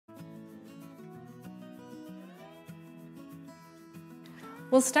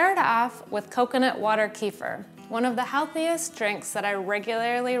We'll start off with coconut water kefir, one of the healthiest drinks that I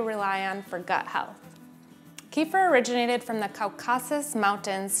regularly rely on for gut health. Kefir originated from the Caucasus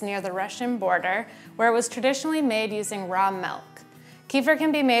Mountains near the Russian border, where it was traditionally made using raw milk. Kefir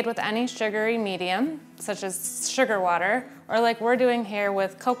can be made with any sugary medium, such as sugar water, or like we're doing here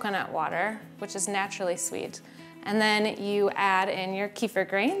with coconut water, which is naturally sweet. And then you add in your kefir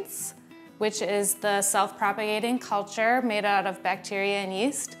grains, which is the self-propagating culture made out of bacteria and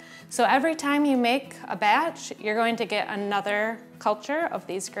yeast. So every time you make a batch, you're going to get another culture of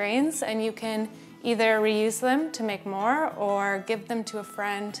these grains, and you can either reuse them to make more or give them to a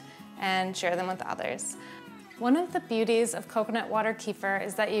friend and share them with others. One of the beauties of coconut water kefir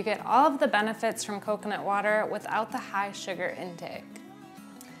is that you get all of the benefits from coconut water without the high sugar intake.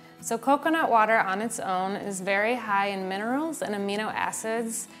 So coconut water on its own is very high in minerals and amino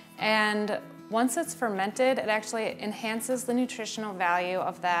acids, and once it's fermented, it actually enhances the nutritional value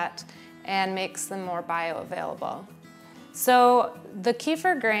of that and makes them more bioavailable. So the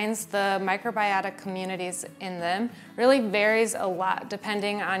kefir grains, the microbiotic communities in them, really varies a lot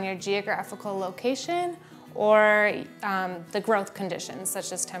depending on your geographical location or the growth conditions,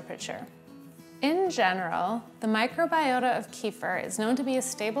 such as temperature. In general, the microbiota of kefir is known to be a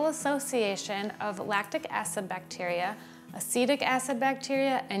stable association of lactic acid bacteria, acetic acid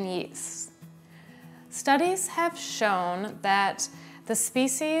bacteria, and yeast. Studies have shown that the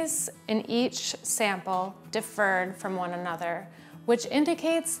species in each sample differed from one another, which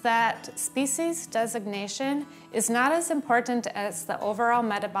indicates that species designation is not as important as the overall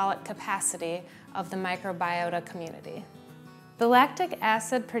metabolic capacity of the microbiota community. The lactic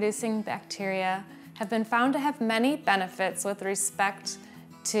acid producing bacteria have been found to have many benefits with respect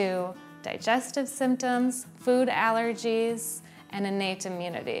to digestive symptoms, food allergies, and innate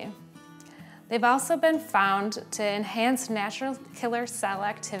immunity. They've also been found to enhance natural killer cell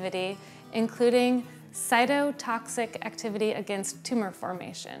activity, including cytotoxic activity against tumor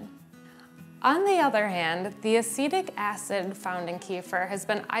formation. On the other hand, the acetic acid found in kefir has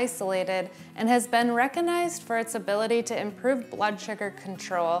been isolated and has been recognized for its ability to improve blood sugar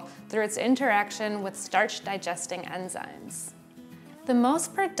control through its interaction with starch-digesting enzymes. The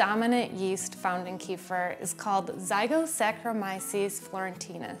most predominant yeast found in kefir is called Zygosaccharomyces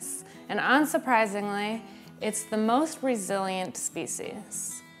florentinus, and unsurprisingly, it's the most resilient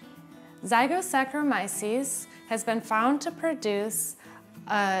species. Zygosaccharomyces has been found to produce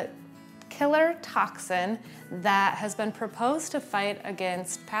a killer toxin that has been proposed to fight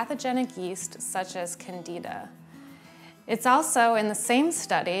against pathogenic yeast such as CANDIDA. It's also, in the same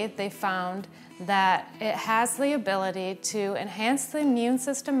study, they found that it has the ability to enhance the immune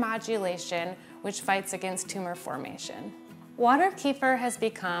system modulation, which fights against tumor formation. Water kefir has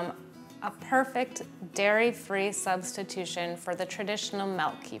become a perfect dairy-free substitution for the traditional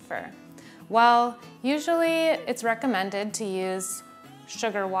milk kefir. While usually it's recommended to use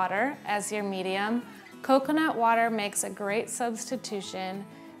sugar water as your medium, coconut water makes a great substitution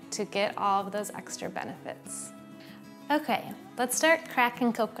to get all of those extra benefits. Okay, let's start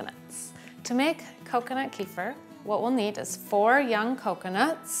cracking coconuts. To make coconut kefir, what we'll need is 4 young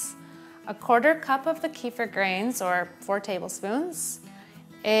coconuts, a 1/4 cup of the kefir grains, or 4 tablespoons,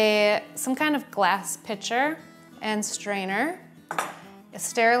 some kind of glass pitcher and strainer, a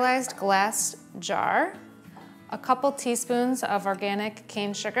sterilized glass jar, a couple teaspoons of organic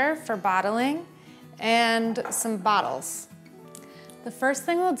cane sugar for bottling, and some bottles. The first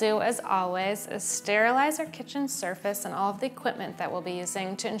thing we'll do, as always, is sterilize our kitchen surface and all of the equipment that we'll be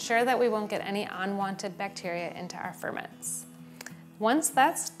using to ensure that we won't get any unwanted bacteria into our ferments. Once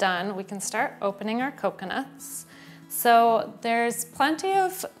that's done, we can start opening our coconuts. So there's plenty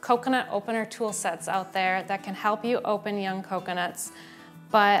of coconut opener tool sets out there that can help you open young coconuts,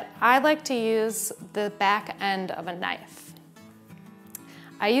 but I like to use the back end of a knife.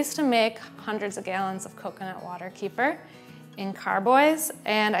 I used to make hundreds of gallons of coconut water kefir in carboys,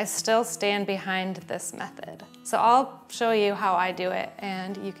 and I still stand behind this method. So I'll show you how I do it,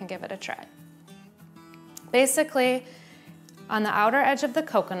 and you can give it a try. Basically, on the outer edge of the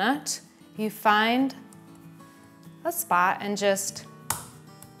coconut, you find a spot and just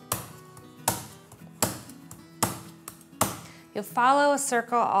you'll follow a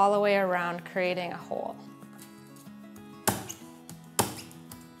circle all the way around, creating a hole.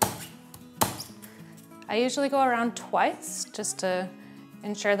 I usually go around twice just to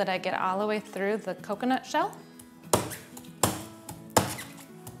ensure that I get all the way through the coconut shell.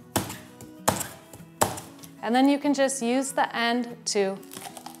 And then you can just use the end to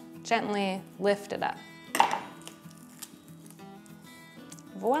gently lift it up.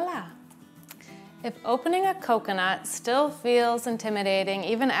 Voila! If opening a coconut still feels intimidating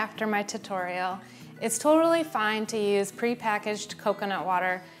even after my tutorial, it's totally fine to use pre-packaged coconut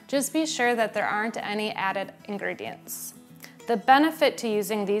water. Just be sure that there aren't any added ingredients. The benefit to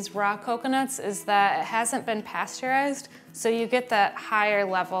using these raw coconuts is that it hasn't been pasteurized, so you get that higher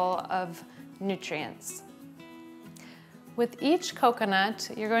level of nutrients. With each coconut,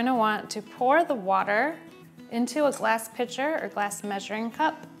 you're going to want to pour the water into a glass pitcher or glass measuring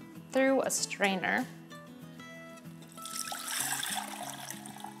cup through a strainer.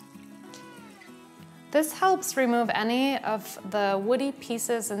 This helps remove any of the woody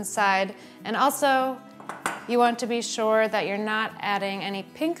pieces inside, and also you want to be sure that you're not adding any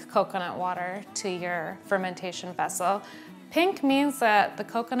pink coconut water to your fermentation vessel. Pink means that the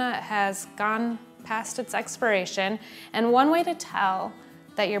coconut has gone past its expiration, and one way to tell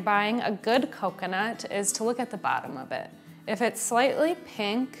that you're buying a good coconut is to look at the bottom of it. If it's slightly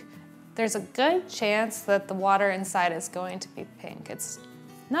pink, there's a good chance that the water inside is going to be pink. It's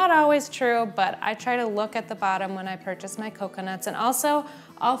not always true, but I try to look at the bottom when I purchase my coconuts, and also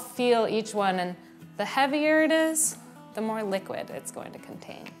I'll feel each one, and the heavier it is, the more liquid it's going to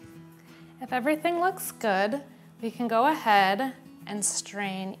contain. If everything looks good, we can go ahead and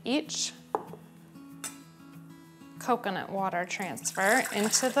strain each coconut water transfer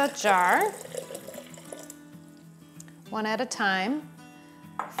into the jar, one at a time,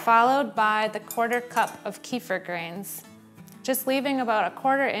 followed by the 1/4 cup of kefir grains, just leaving about a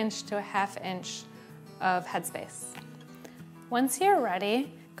 1/4 inch to a 1/2 inch of headspace. Once you're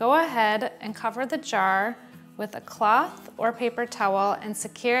ready, go ahead and cover the jar with a cloth or paper towel and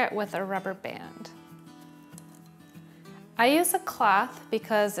secure it with a rubber band. I use a cloth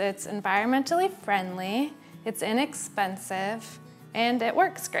because it's environmentally friendly, it's inexpensive, and it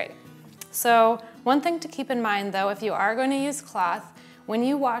works great. So one thing to keep in mind though, if you are going to use cloth, when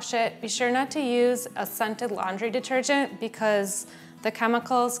you wash it, be sure not to use a scented laundry detergent because the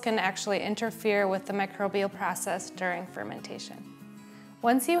chemicals can actually interfere with the microbial process during fermentation.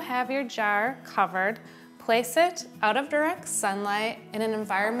 Once you have your jar covered, place it out of direct sunlight in an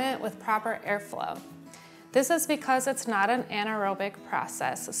environment with proper airflow. This is because it's not an anaerobic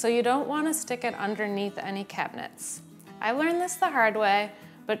process, so you don't want to stick it underneath any cabinets. I learned this the hard way,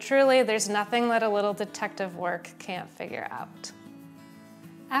 but truly there's nothing that a little detective work can't figure out.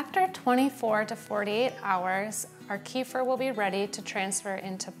 After 24 to 48 hours, our kefir will be ready to transfer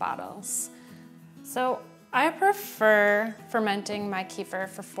into bottles. So I prefer fermenting my kefir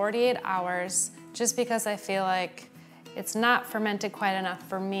for 48 hours just because I feel like it's not fermented quite enough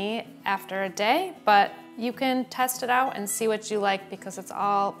for me after a day, but you can test it out and see what you like because it's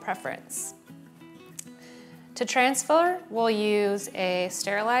all preference. To transfer, we'll use a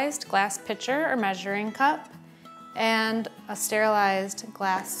sterilized glass pitcher or measuring cup and a sterilized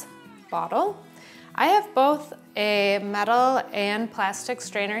glass bottle. I have both a metal and plastic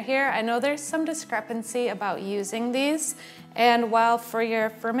strainer here. I know there's some discrepancy about using these, and while for your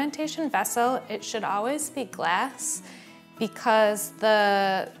fermentation vessel, it should always be glass because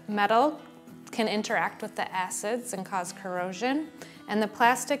the metal can interact with the acids and cause corrosion, and the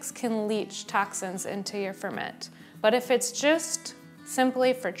plastics can leach toxins into your ferment. But if it's just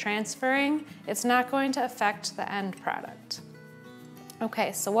simply for transferring, it's not going to affect the end product.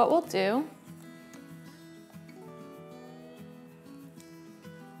 Okay, so what we'll do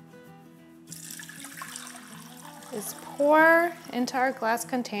is pour into our glass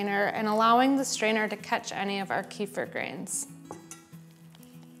container and allowing the strainer to catch any of our kefir grains.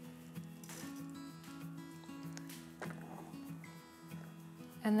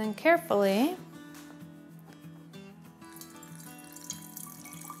 And then carefully,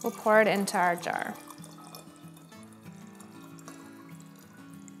 we'll pour it into our jar.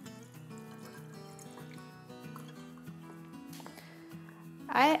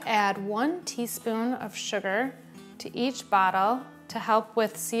 I add 1 teaspoon of sugar to each bottle to help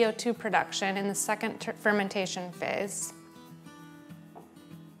with CO2 production in the second fermentation phase.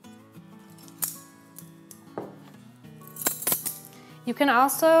 You can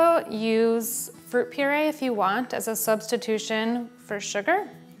also use fruit puree if you want as a substitution for sugar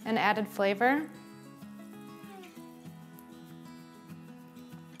and added flavor.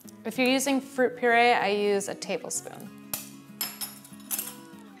 If you're using fruit puree, I use a tablespoon.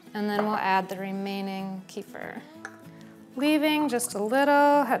 And then we'll add the remaining kefir, leaving just a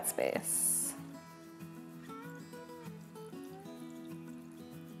little headspace.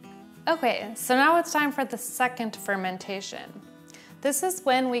 Okay, so now it's time for the second fermentation. This is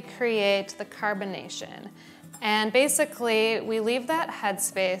when we create the carbonation. And basically, we leave that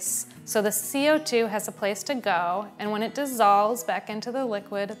headspace so the CO2 has a place to go, and when it dissolves back into the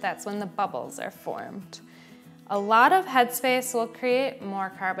liquid, that's when the bubbles are formed. A lot of headspace will create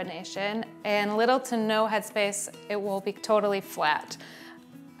more carbonation, and little to no headspace, it will be totally flat.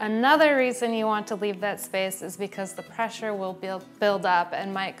 Another reason you want to leave that space is because the pressure will build up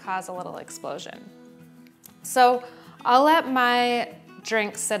and might cause a little explosion. So I'll let my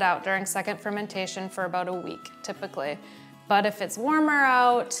drink sit out during second fermentation for about a week, typically. But if it's warmer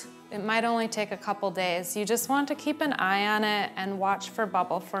out, it might only take a couple days. You just want to keep an eye on it and watch for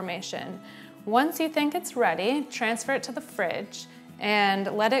bubble formation. Once you think it's ready, transfer it to the fridge and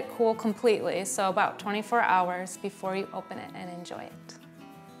let it cool completely, so about 24 hours before you open it and enjoy it.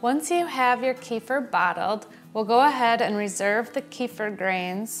 Once you have your kefir bottled, we'll go ahead and reserve the kefir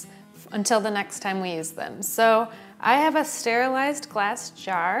grains until the next time we use them. So I have a sterilized glass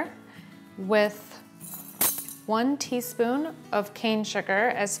jar with 1 teaspoon of cane sugar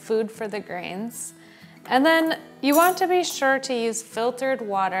as food for the grains. And then you want to be sure to use filtered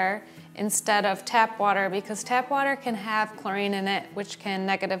water instead of tap water, because tap water can have chlorine in it, which can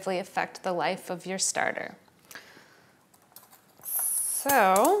negatively affect the life of your starter.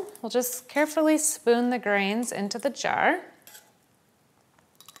 So we'll just carefully spoon the grains into the jar.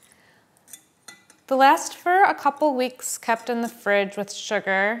 They'll last for a couple weeks kept in the fridge with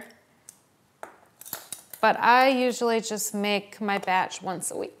sugar, but I usually just make my batch once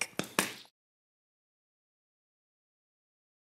a week.